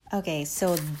Okay,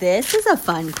 so this is a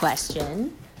fun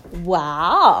question.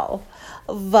 Wow.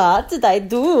 What did I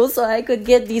do so I could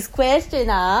get this question,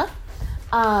 huh?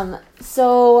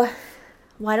 So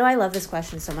why do I love this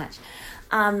question so much?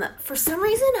 For some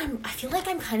reason, I feel like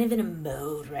I'm kind of in a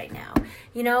mode right now.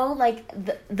 You know, like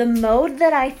the mode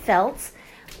that I felt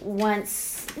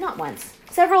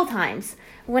several times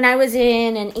when I was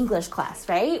in an English class,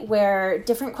 right? Where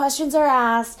different questions are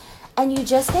asked and you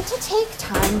just get to take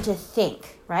time to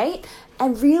think, right?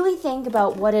 And really think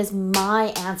about what is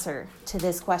my answer to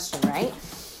this question, right?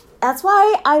 That's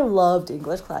why I loved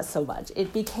English class so much.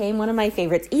 It became one of my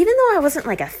favorites, even though I wasn't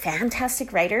like a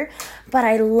fantastic writer, but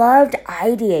I loved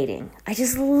ideating. I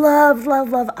just love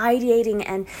ideating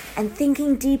and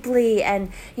thinking deeply.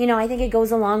 And, you know, I think it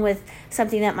goes along with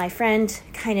something that my friend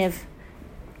kind of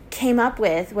came up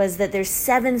with, was that there's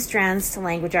 7 strands to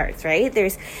language arts, right?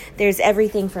 There's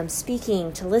everything from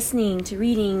speaking to listening to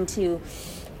reading to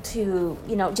you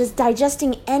know, just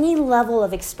digesting any level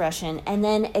of expression and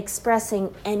then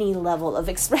expressing any level of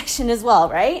expression as well,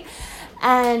 right?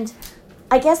 And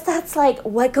I guess that's like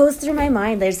what goes through my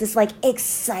mind. There's this like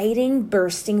exciting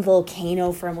bursting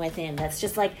volcano from within that's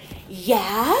just like,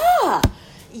 yeah,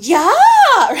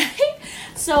 right?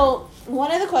 So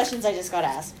one of the questions I just got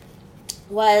asked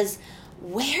was,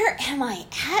 where am I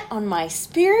at on my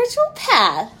spiritual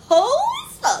path?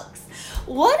 Holy smokes.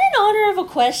 What an honor of a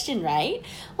question, right?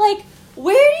 Like,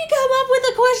 where do you come up with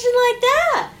a question like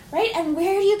that, right? And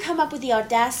where do you come up with the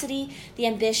audacity, the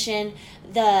ambition,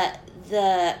 the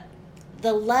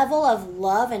level of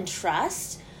love and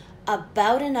trust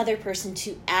about another person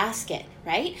to ask it,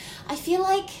 right? I feel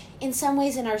like in some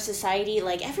ways in our society,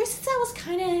 like ever since I was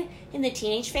kind of in the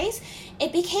teenage phase,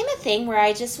 it became a thing where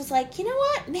I just was like, you know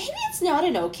what? Maybe it's not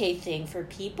an okay thing for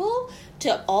people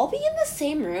to all be in the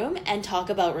same room and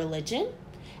talk about religion,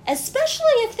 especially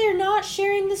if they're not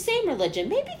sharing the same religion.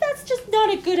 Maybe that's just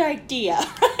not a good idea,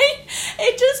 right?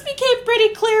 It just became pretty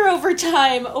clear over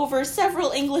time, over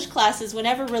several English classes,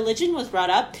 whenever religion was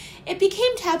brought up, it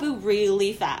became taboo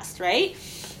really fast, right?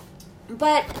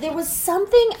 But there was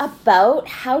something about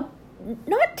how,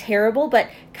 not terrible, but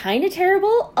kind of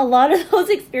terrible, a lot of those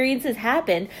experiences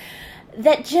happened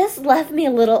that just left me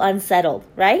a little unsettled,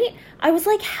 right? I was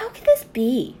like, how could this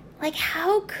be? Like,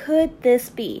 how could this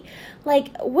be? Like,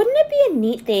 wouldn't it be a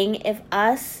neat thing if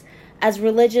us, as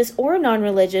religious or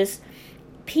non-religious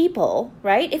people,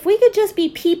 right? If we could just be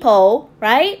people,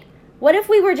 right? What if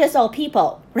we were just all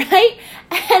people, right?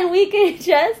 And we could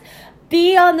just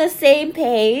be on the same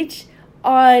page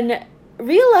on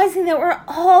realizing that we're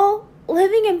all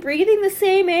living and breathing the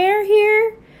same air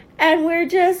here, and we're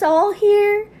just all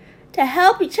here to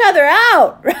help each other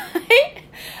out, right?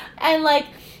 And like,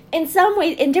 in some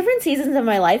ways, in different seasons of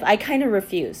my life, I kind of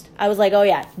refused. I was like, oh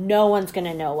yeah, no one's going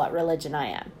to know what religion I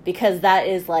am, because that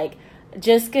is like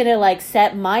just going to like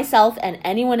set myself and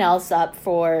anyone else up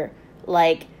for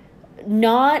like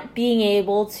not being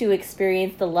able to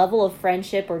experience the level of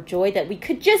friendship or joy that we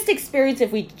could just experience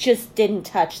if we just didn't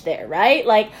touch there, right?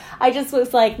 Like, I just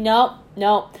was like, no.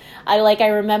 I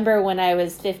remember when I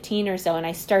was 15 or so and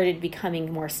I started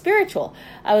becoming more spiritual,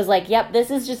 I was like, yep, this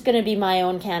is just going to be my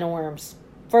own can of worms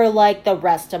for like the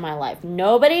rest of my life.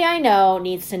 Nobody I know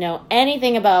needs to know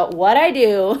anything about what I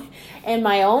do in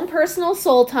my own personal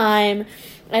soul time,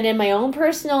 and in my own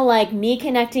personal, like, me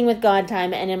connecting with God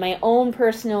time, and in my own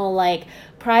personal, like,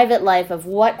 private life of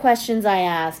what questions I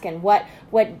ask and what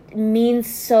is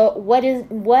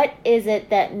it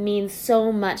that means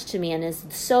so much to me and is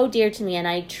so dear to me, and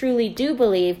I truly do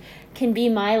believe can be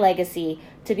my legacy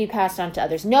to be passed on to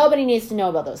others. Nobody needs to know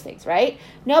about those things, right?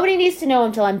 Nobody needs to know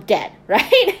until I'm dead,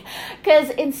 right? Because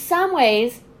in some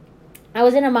ways, I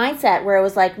was in a mindset where it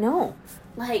was like, no,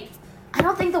 like, I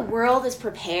don't think the world is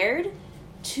prepared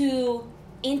to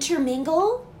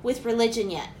intermingle with religion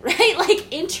yet, right?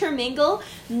 Like, intermingle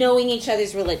knowing each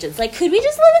other's religions. Like, could we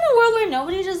just live in a world where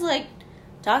nobody just, like,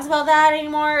 talks about that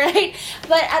anymore, right?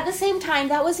 But at the same time,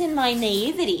 that was in my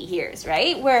naivety years,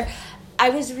 right? Where I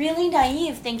was really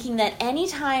naive, thinking that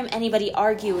anytime anybody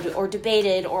argued or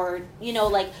debated or, you know,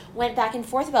 like, went back and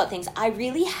forth about things, I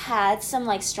really had some,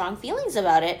 like, strong feelings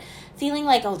about it, feeling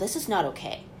like, oh, this is not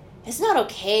okay. It's not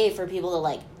okay for people to,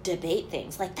 like, debate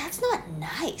things. Like, that's not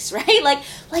nice, right? Like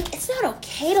it's not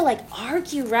okay to, like,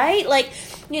 argue, right? Like,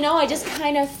 you know, I just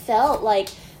kind of felt like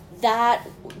that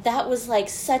was, like,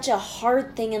 such a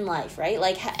hard thing in life, right?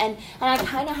 Like, and I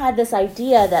kind of had this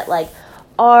idea that, like,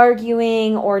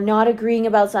 arguing or not agreeing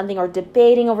about something or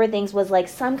debating over things was, like,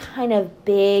 some kind of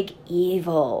big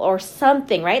evil or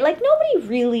something, right? Like, nobody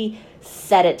really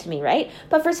said it to me, right?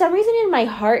 But for some reason in my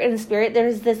heart and spirit,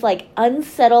 there's this, like,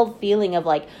 unsettled feeling of,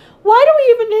 like, why do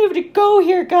we even need to go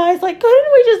here, guys? Like,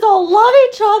 couldn't we just all love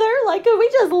each other? Like, could we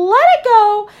just let it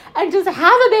go and just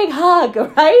have a big hug,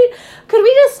 right? Could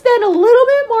we just spend a little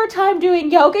bit more time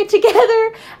doing yoga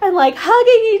together and, like,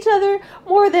 hugging each other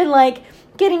more than, like,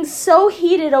 getting so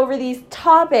heated over these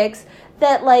topics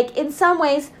that, like, in some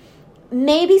ways,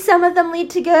 maybe some of them lead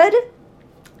to good,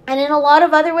 and in a lot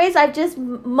of other ways, I've just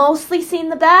mostly seen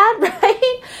the bad,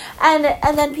 right?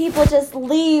 And then people just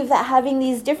leave having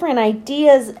these different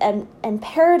ideas and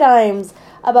paradigms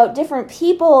about different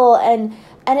people, and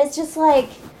it's just like,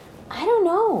 I don't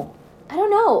know.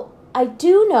 I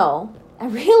do know. I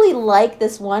really like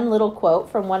this one little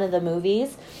quote from one of the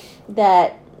movies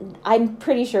that I'm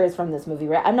pretty sure it's from this movie,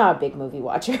 right? I'm not a big movie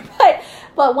watcher,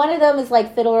 but one of them is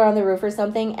like Fiddler on the Roof or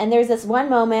something. And there's this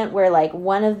one moment where like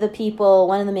one of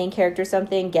the main characters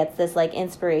something gets this like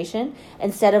inspiration,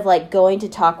 instead of like going to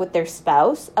talk with their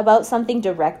spouse about something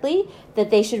directly, that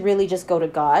they should really just go to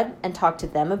God and talk to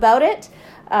them about it.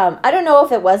 I don't know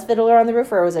if it was Fiddler on the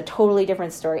Roof or it was a totally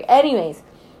different story. Anyways,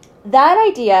 that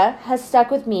idea has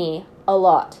stuck with me a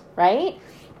lot, right?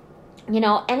 You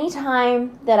know,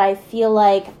 anytime that I feel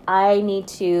like I need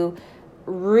to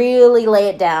really lay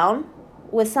it down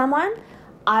with someone,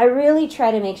 I really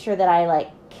try to make sure that I, like,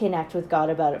 connect with God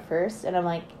about it first. And I'm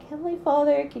like, Heavenly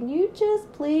Father, can you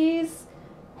just please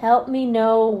help me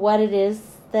know what it is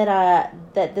that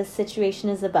this situation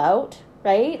is about,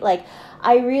 right? Like,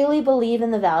 I really believe in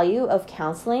the value of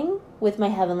counseling with my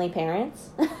heavenly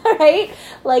parents, right?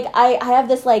 Like, I have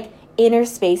this, like, inner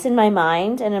space in my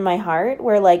mind and in my heart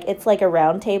where like it's like a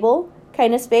round table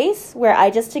kind of space where I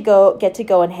just get to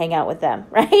go and hang out with them,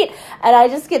 right? And I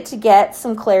just get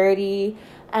some clarity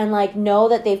and like know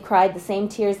that they've cried the same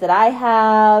tears that I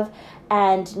have,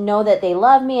 and know that they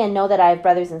love me, and know that I have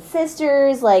brothers and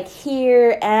sisters like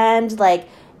here and like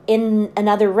in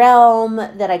another realm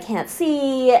that I can't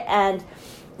see. And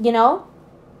you know,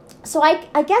 so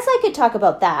I guess I could talk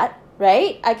about that.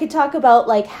 Right? I could talk about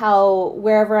like how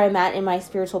wherever I'm at in my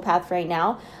spiritual path right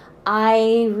now,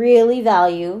 I really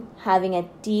value having a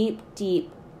deep,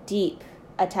 deep, deep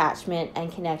attachment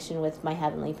and connection with my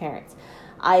heavenly parents.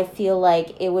 I feel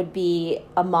like it would be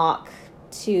a mock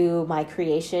to my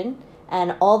creation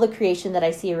and all the creation that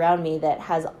I see around me that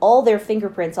has all their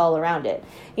fingerprints all around it.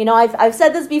 You know, I've said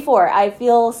this before. I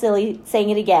feel silly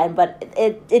saying it again, but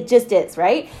it just is,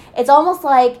 right? It's almost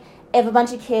like if a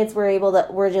bunch of kids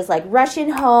were just like rushing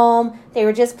home, they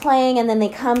were just playing, and then they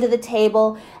come to the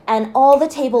table, and all the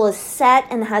table is set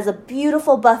and has a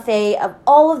beautiful buffet of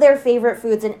all of their favorite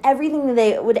foods and everything that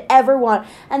they would ever want.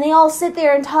 And they all sit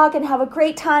there and talk and have a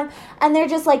great time. And they're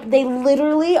just like, they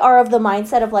literally are of the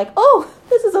mindset of like, oh,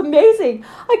 this is amazing.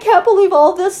 I can't believe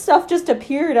all this stuff just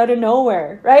appeared out of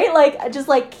nowhere, right? Like, just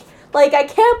like I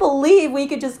can't believe we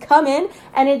could just come in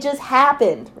and it just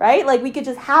happened, right? Like, we could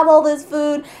just have all this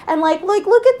food and like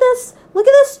look at this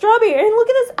strawberry and look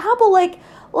at this apple, like,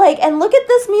 and look at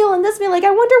this meal and this meal. Like,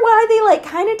 I wonder why they like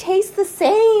kind of taste the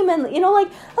same, and you know, like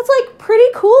that's like pretty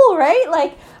cool, right?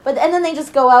 Like, and then they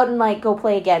just go out and like go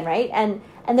play again, right? And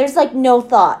there's like no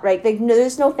thought, right?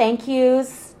 There's no thank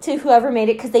yous to whoever made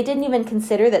it, because they didn't even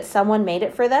consider that someone made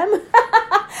it for them.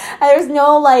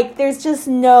 There's just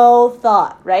no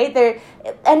thought, right?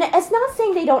 And it's not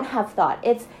saying they don't have thought.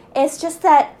 It's just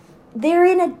that they're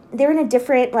in a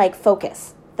different like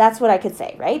focus. That's what I could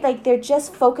say, right? Like, they're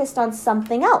just focused on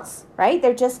something else, right?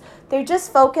 They're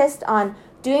just focused on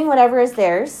doing whatever is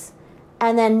theirs,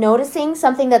 and then noticing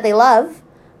something that they love,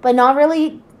 but not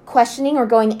really questioning or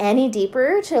going any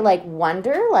deeper to like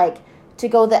wonder, like to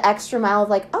go the extra mile of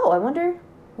like, oh, I wonder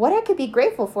what I could be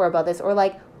grateful for about this, or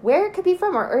like where it could be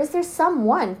from, or is there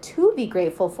someone to be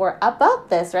grateful for about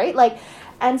this, right? Like,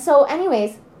 and so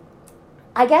anyways,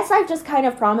 I guess I've just kind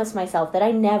of promised myself that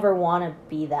I never want to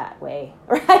be that way,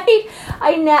 right?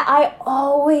 I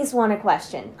always want to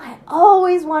question. I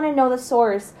always want to know the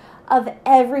source of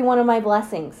every one of my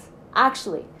blessings.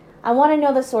 Actually, I want to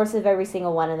know the source of every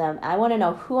single one of them. I want to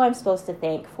know who I'm supposed to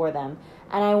thank for them,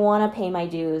 and I want to pay my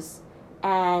dues,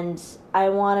 and I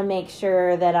want to make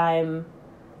sure that I'm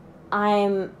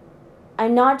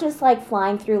not just like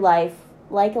flying through life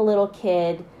like a little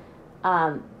kid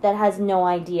that has no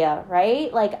idea,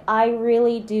 right? Like, I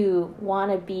really do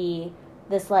want to be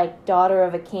this like daughter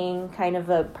of a king kind of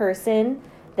a person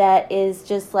that is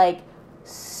just like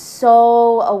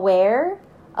so aware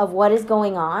of what is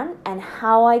going on and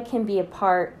how I can be a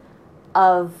part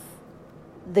of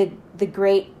the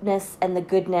greatness and the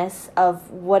goodness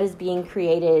of what is being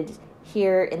created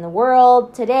here in the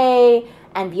world today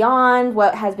and beyond,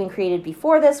 what has been created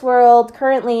before this world,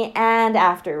 currently and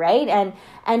after, right?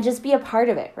 And just be a part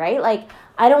of it, right? Like,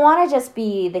 I don't want to just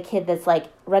be the kid that's like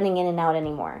running in and out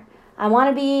anymore. I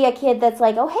want to be a kid that's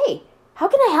like, oh, hey, how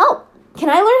can I help? Can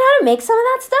I learn how to make some of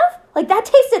that stuff? Like, that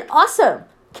tasted awesome.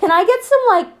 Can I get some,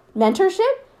 like,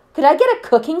 mentorship? Could I get a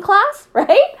cooking class,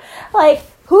 right? Like,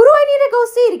 who do I need to go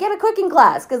see to get a cooking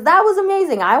class? Because that was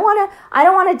amazing. I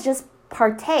don't want to just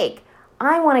partake.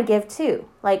 I want to give too.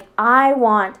 Like, I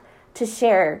want to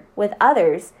share with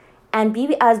others and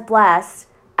be as blessed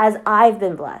as I've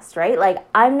been blessed, right? Like,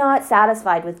 I'm not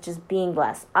satisfied with just being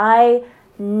blessed. I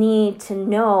need to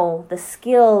know the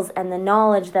skills and the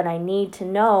knowledge that I need to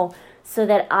know so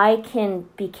that I can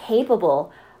be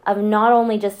capable of not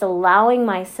only just allowing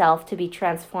myself to be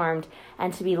transformed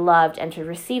and to be loved and to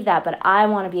receive that, but I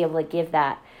want to be able to give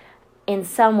that in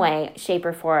some way, shape,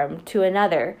 or form to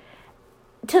another,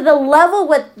 to the level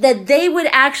that they would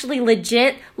actually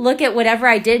legit look at whatever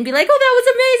I did and be like, oh, that was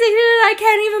amazing. I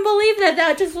can't even believe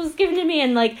that just was given to me.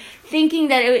 And like thinking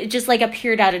that it just like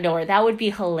appeared out of nowhere. That would be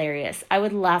hilarious. I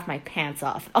would laugh my pants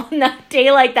off on that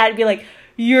day like that and be like,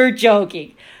 you're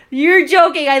joking. You're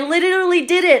joking. I literally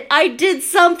did it. I did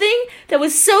something that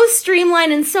was so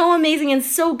streamlined and so amazing and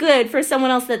so good for someone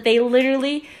else that they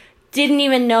literally didn't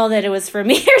even know that it was for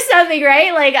me or something,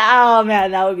 right? Like, oh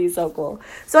man, that would be so cool.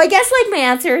 So I guess like my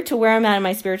answer to where I'm at in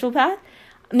my spiritual path,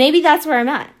 maybe that's where I'm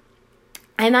at.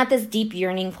 I'm at this deep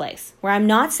yearning place where I'm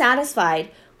not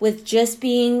satisfied with just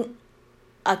being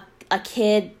a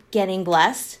kid getting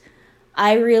blessed.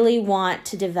 I really want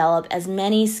to develop as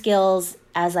many skills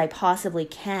as I possibly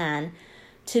can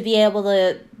to be able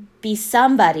to be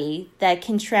somebody that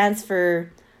can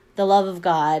transfer the love of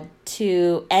God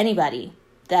to anybody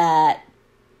that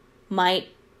might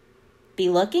be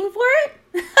looking for it.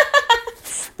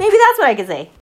 Maybe that's what I could say.